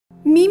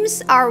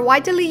Memes are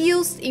widely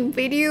used in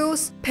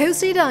videos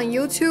posted on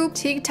YouTube,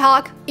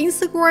 TikTok,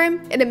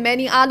 Instagram, and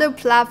many other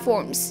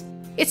platforms.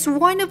 It's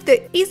one of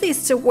the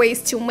easiest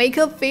ways to make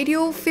a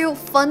video feel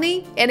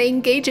funny and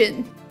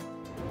engaging.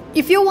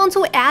 If you want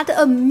to add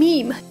a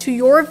meme to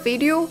your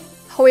video,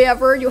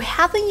 however, you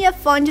haven't yet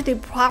found the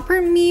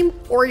proper meme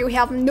or you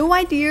have no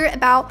idea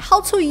about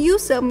how to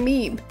use a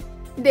meme,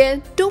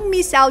 then don't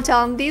miss out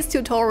on this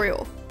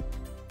tutorial.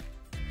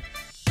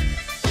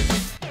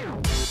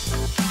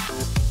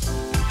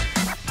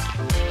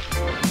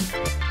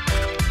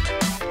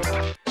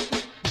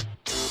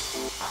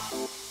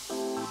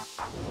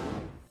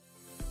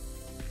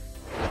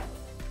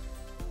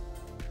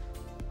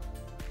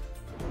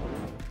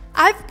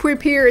 I've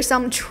prepared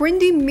some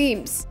trendy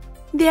memes.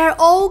 They are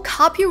all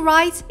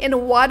copyright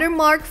and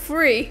watermark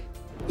free.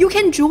 You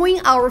can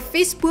join our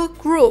Facebook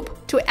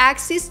group to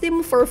access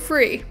them for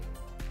free.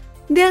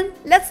 Then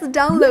let's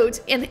download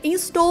and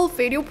install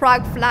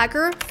VideoProc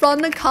Flagger from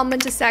the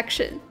comment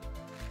section.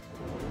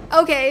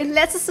 Okay,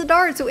 let's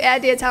start to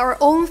edit our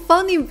own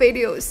funny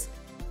videos.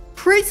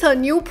 Create a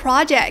new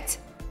project.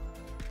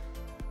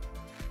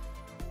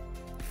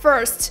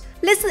 First,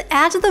 let's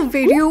add the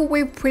video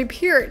we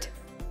prepared.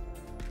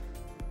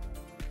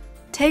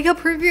 Take a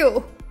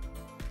preview.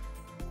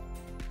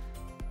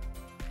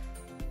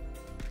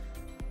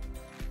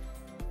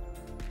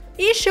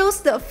 It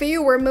shows the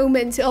viewer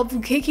moment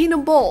of kicking the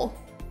ball.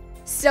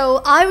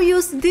 So I'll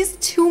use these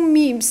two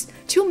memes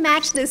to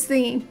match the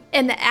scene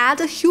and add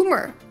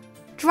humor.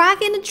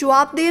 Drag and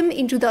drop them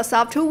into the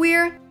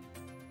software.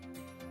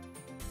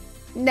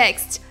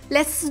 Next,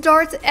 let's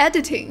start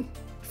editing.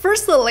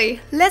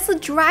 Firstly, let's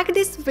drag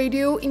this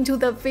video into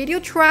the video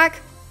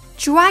track.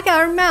 Drag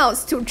our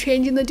mouse to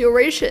change the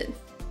duration.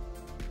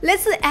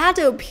 Let's add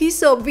a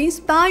piece of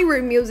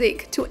inspiring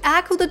music to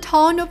echo the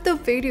tone of the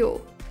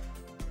video.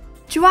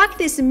 Drag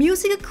this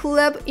music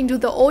clip into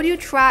the audio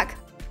track.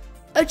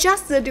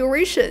 Adjust the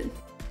duration.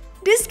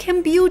 This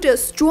can build a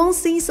strong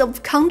sense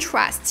of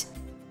contrast.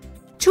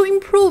 To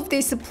improve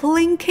this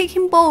plain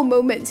kicking ball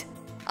moment,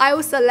 I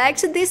will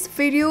select this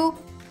video,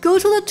 go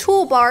to the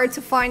toolbar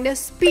to find the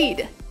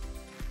speed.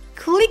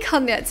 Click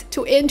on it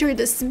to enter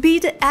the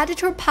speed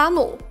editor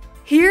panel.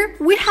 Here,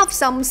 we have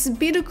some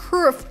speed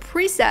curve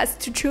presets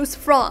to choose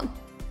from.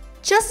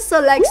 Just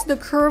select the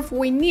curve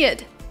we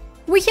need.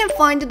 We can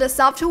find the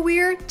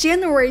software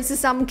generates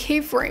some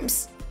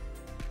keyframes.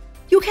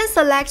 You can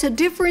select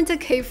different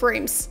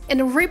keyframes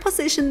and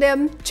reposition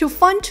them to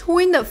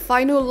fine-tune the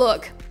final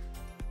look.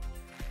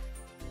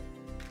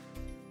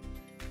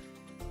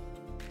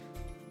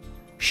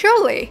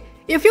 Surely,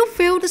 if you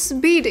feel the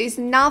speed is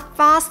not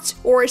fast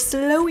or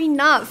slow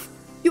enough,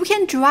 you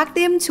can drag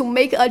them to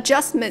make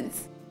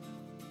adjustments.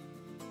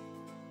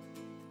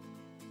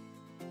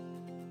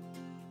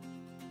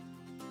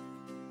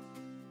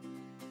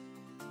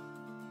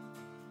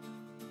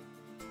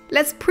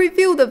 Let's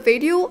preview the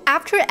video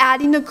after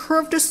adding the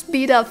curved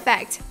speed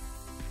effect.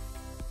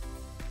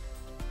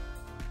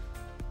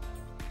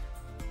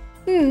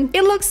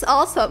 It looks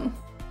awesome.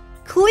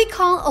 Click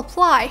on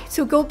Apply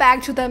to go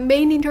back to the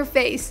main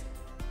interface.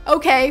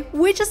 Okay,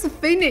 we just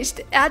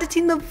finished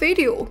editing the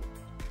video.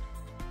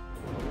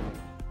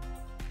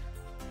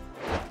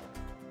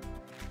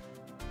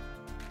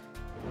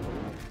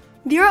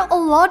 There are a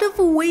lot of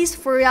ways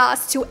for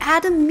us to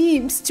add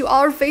memes to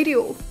our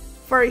video.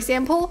 For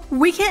example,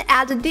 we can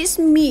add this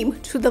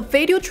meme to the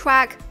video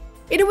track.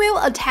 It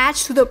will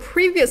attach to the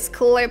previous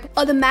clip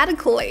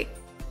automatically.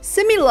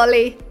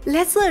 Similarly,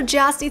 let's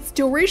adjust its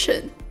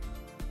duration.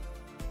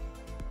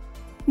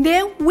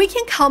 Then we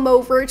can come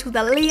over to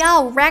the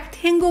Layout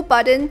rectangle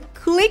button,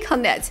 click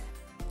on it.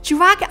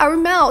 Drag our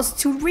mouse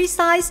to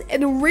resize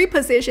and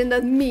reposition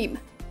the meme.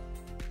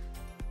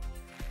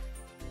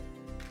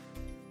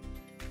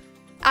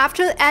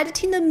 After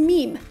editing the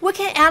meme, we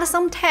can add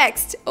some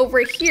text over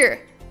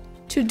here.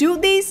 To do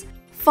this,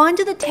 find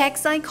the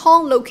text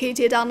icon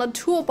located on the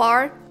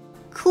toolbar,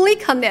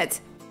 click on it.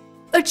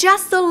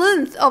 Adjust the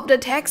length of the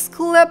text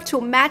clip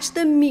to match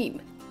the meme.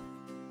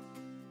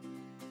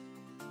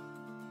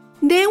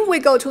 Then we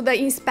go to the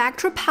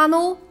Inspector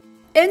panel,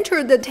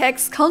 enter the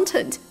text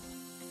content.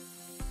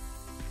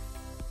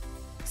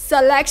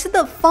 Select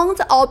the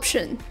font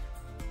option.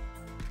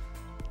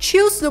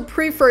 Choose the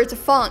preferred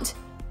font.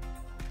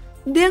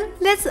 Then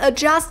let's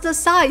adjust the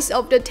size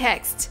of the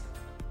text.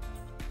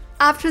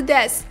 After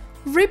this,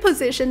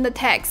 reposition the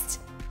text.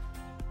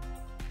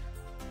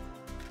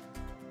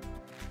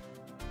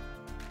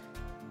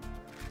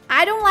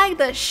 I don't like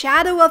the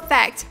shadow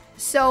effect,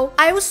 so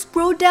I will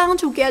scroll down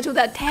to get to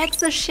the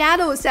text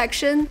shadow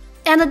section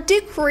and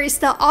decrease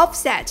the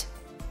offset.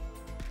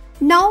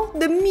 Now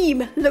the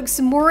meme looks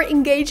more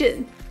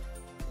engaging.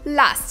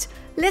 Last,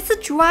 let's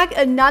drag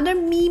another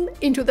meme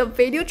into the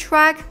video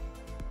track.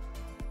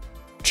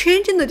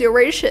 Changing the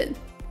duration.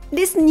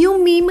 This new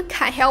meme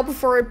can help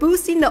for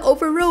boosting the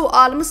overall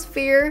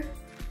atmosphere.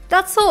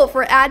 That's all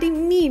for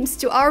adding memes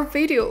to our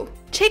video.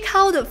 Check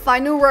out the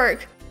final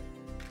work.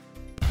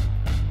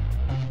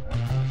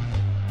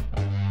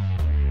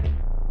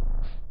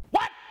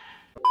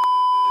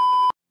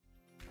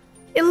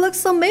 It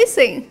looks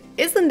amazing,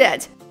 isn't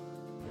it?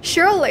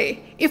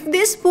 Surely, if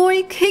this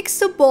boy kicks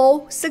the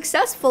ball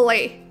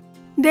successfully,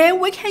 then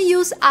we can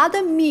use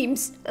other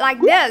memes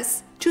like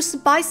this to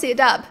spice it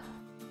up.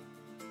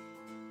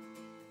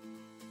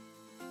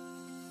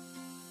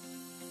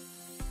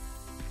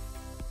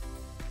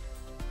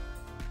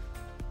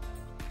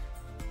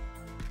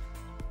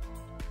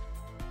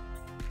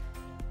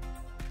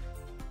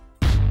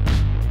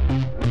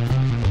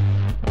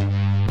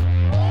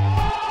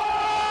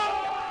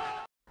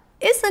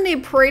 Isn't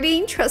it pretty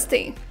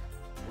interesting?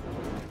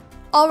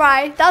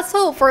 Alright, that's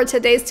all for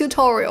today's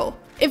tutorial.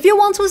 If you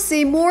want to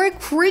see more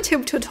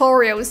creative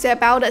tutorials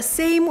about the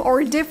same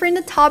or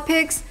different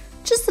topics,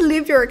 just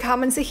leave your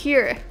comments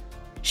here.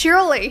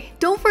 Surely,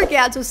 don't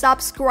forget to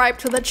subscribe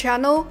to the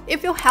channel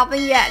if you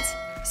haven't yet.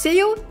 See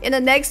you in the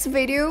next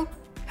video.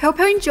 Hope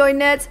you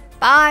enjoyed it.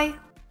 Bye!